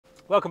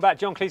Welcome back,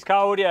 John Cleese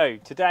Car Audio.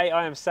 Today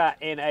I am sat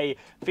in a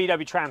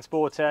VW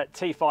Transporter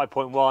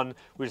T5.1.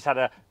 We just had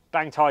a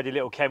bang tidy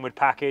little Kenwood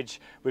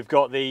package. We've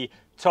got the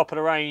top of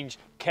the range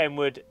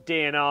Kenwood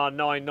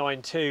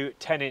DNR992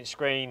 10-inch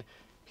screen,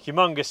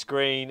 humongous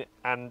screen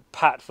and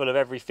packed full of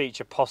every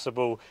feature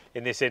possible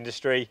in this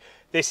industry.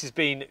 This has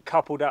been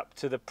coupled up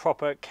to the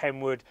proper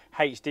Kenwood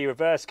HD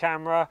reverse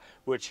camera,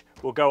 which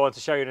we'll go on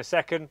to show you in a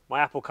second. My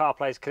Apple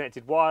CarPlay is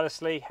connected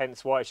wirelessly,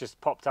 hence why it's just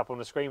popped up on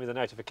the screen with a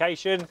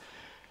notification.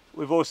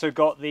 We've also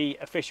got the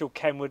official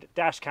Kenwood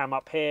Dashcam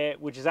up here,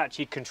 which is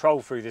actually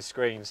controlled through this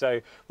screen.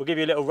 So we'll give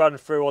you a little run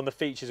through on the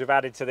features we've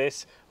added to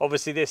this.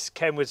 Obviously this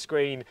Kenwood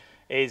screen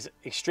is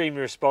extremely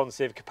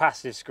responsive,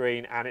 capacitive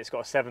screen, and it's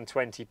got a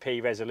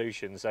 720p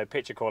resolution. So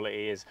picture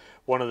quality is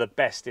one of the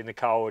best in the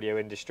car audio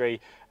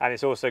industry. And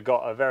it's also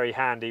got a very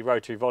handy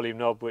rotary volume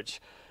knob,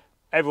 which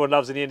everyone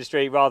loves in the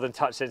industry. Rather than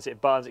touch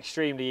sensitive buttons,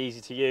 extremely easy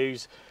to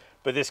use.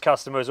 But this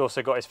customer has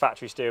also got his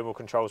factory steering wheel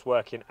controls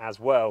working as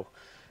well.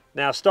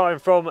 Now, starting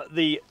from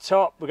the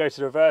top, we'll go to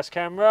the reverse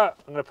camera.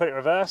 I'm going to put it in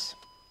reverse.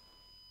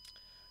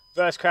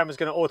 Reverse camera is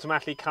going to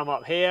automatically come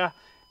up here.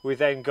 We've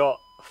then got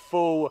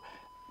full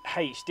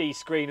HD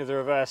screen of the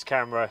reverse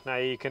camera. Now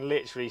you can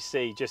literally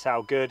see just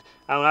how good.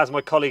 And as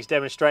my colleague's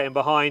demonstrating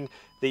behind,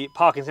 the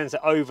parking sensor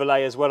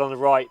overlay as well on the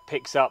right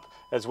picks up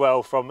as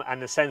well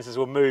and the sensors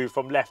will move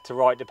from left to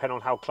right depending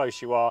on how close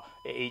you are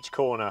at each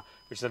corner,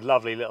 which is a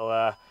lovely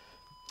little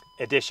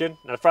addition.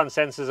 Now the front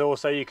sensors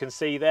also you can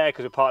see there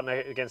because we're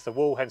partnered against the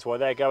wall, hence why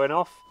they're going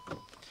off.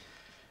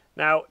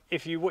 Now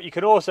what you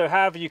can also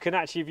have, you can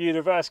actually view the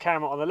reverse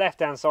camera on the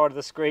left hand side of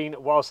the screen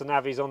whilst the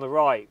navi's on the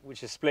right,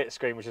 which is split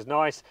screen, which is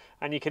nice.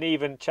 And you can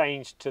even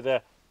change to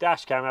the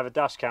dash cam, have a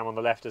dash cam on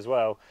the left as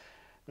well.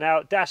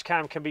 Now dash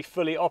cam can be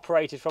fully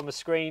operated from the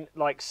screen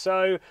like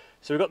so.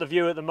 So we've got the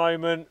view at the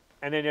moment,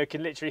 and then you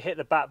can literally hit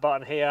the back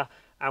button here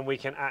and we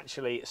can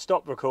actually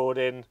stop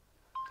recording.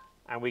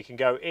 And we can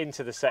go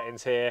into the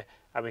settings here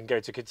and we can go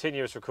to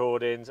continuous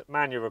recordings,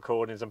 manual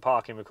recordings and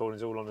parking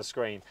recordings all on the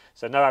screen.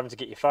 So no having to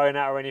get your phone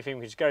out or anything,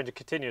 we can just go into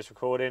continuous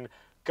recording,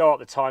 go up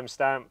the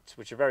timestamps,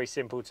 which are very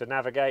simple to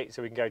navigate.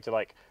 So we can go to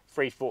like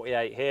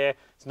 3:48 here.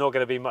 It's not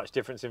going to be much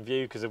difference in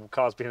view because the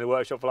car's been in the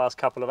workshop for the last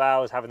couple of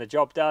hours having the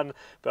job done.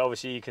 But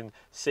obviously you can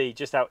see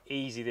just how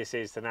easy this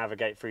is to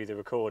navigate through the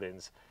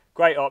recordings.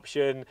 Great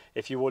option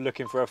if you were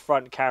looking for a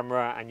front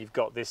camera and you've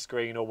got this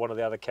screen or one of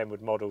the other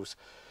Kenwood models.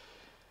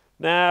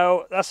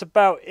 Now that's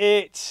about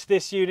it.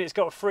 This unit's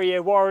got a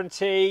 3-year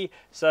warranty,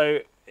 so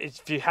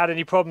if you had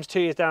any problems 2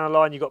 years down the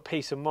line, you've got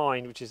peace of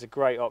mind, which is a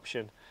great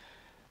option.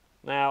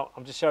 Now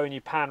I'm just showing you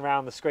pan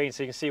around the screen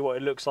so you can see what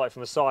it looks like from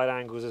the side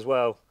angles as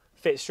well.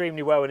 Fits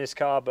extremely well in this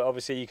car, but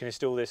obviously you can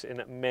install this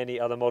in many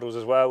other models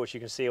as well, which you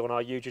can see on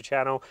our YouTube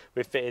channel.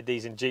 We've fitted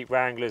these in Jeep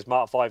Wranglers,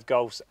 Mark V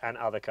Golfs and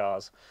other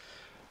cars.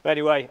 But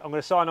anyway, I'm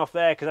going to sign off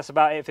there because that's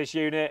about it for this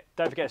unit.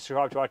 Don't forget to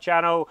subscribe to our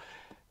channel.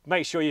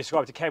 Make sure you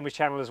subscribe to Kenwood's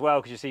channel as well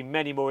because you'll see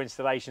many more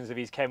installations of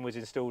these Kenwoods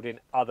installed in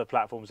other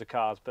platforms of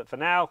cars. But for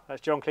now,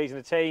 that's John Cleese and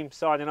the team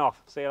signing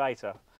off. See you later.